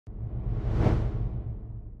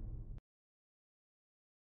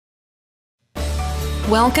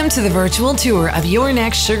Welcome to the virtual tour of your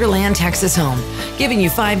next Sugar Land, Texas home. Giving you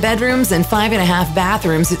 5 bedrooms and 5.5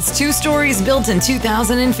 bathrooms. It's 2 stories, built in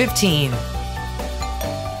 2015.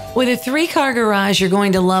 With a 3-car garage, you're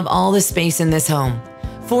going to love all the space in this home.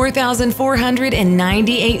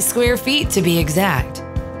 4,498 square feet to be exact.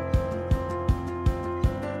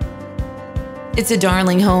 It's a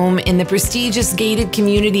darling home in the prestigious gated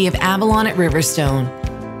community of Avalon at Riverstone.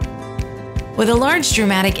 With a large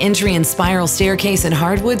dramatic entry and spiral staircase and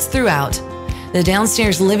hardwoods throughout, the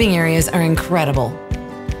downstairs living areas are incredible.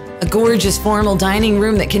 A gorgeous formal dining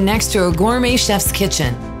room that connects to a gourmet chef's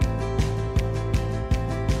kitchen.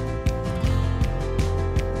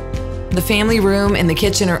 The family room and the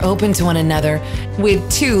kitchen are open to one another, with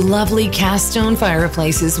 2 lovely cast stone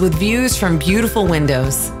fireplaces with views from beautiful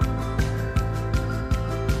windows.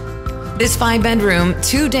 This 5-bedroom,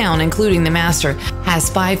 2 down including the master, has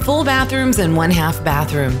 5 full bathrooms and 1 half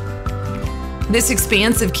bathroom. This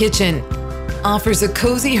expansive kitchen offers a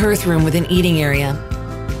cozy hearth room with an eating area.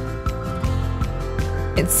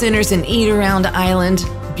 It centers an eat-around island,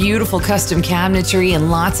 beautiful custom cabinetry,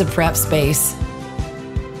 and lots of prep space.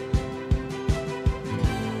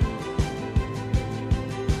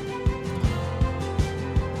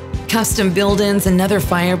 Custom build-ins, another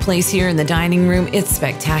fireplace here in the dining room. It's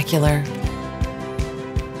spectacular.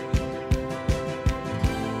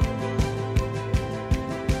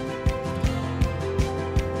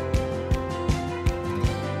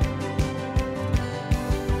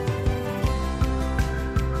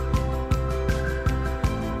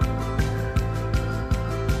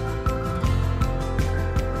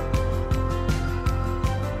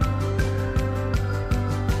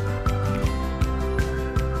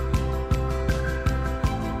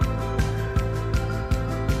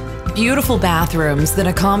 Beautiful bathrooms that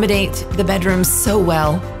accommodate the bedrooms so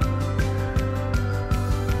well.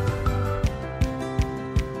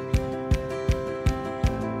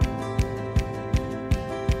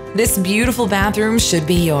 This beautiful bathroom should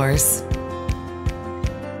be yours.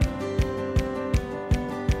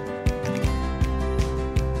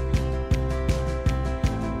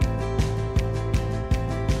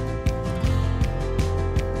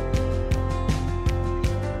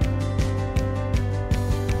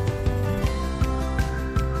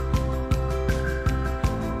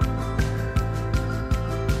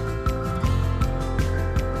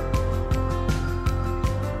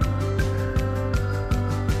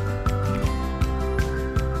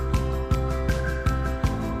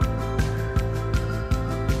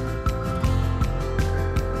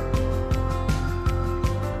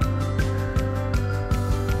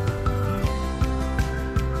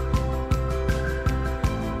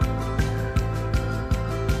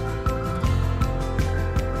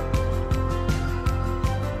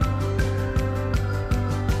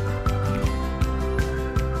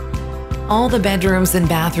 All the bedrooms and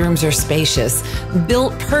bathrooms are spacious,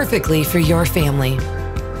 built perfectly for your family.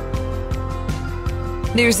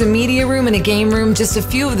 There's a media room and a game room, just a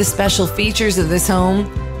few of the special features of this home.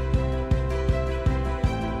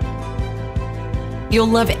 You'll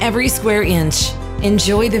love every square inch.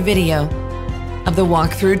 Enjoy the video of the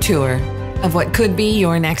walkthrough tour of what could be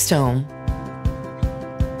your next home.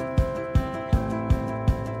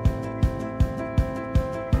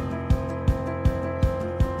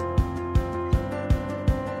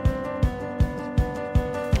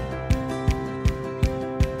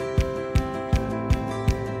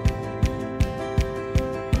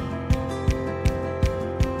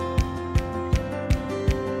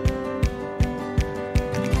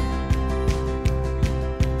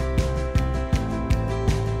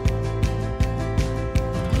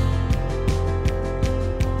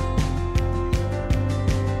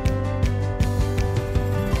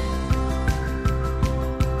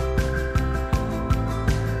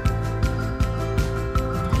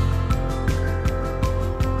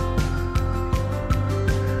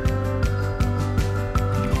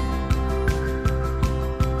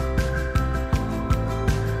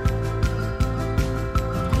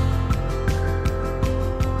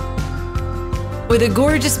 With a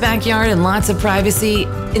gorgeous backyard and lots of privacy,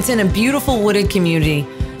 it's in a beautiful wooded community.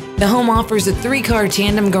 The home offers a 3-car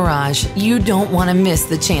tandem garage. You don't want to miss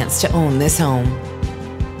the chance to own this home.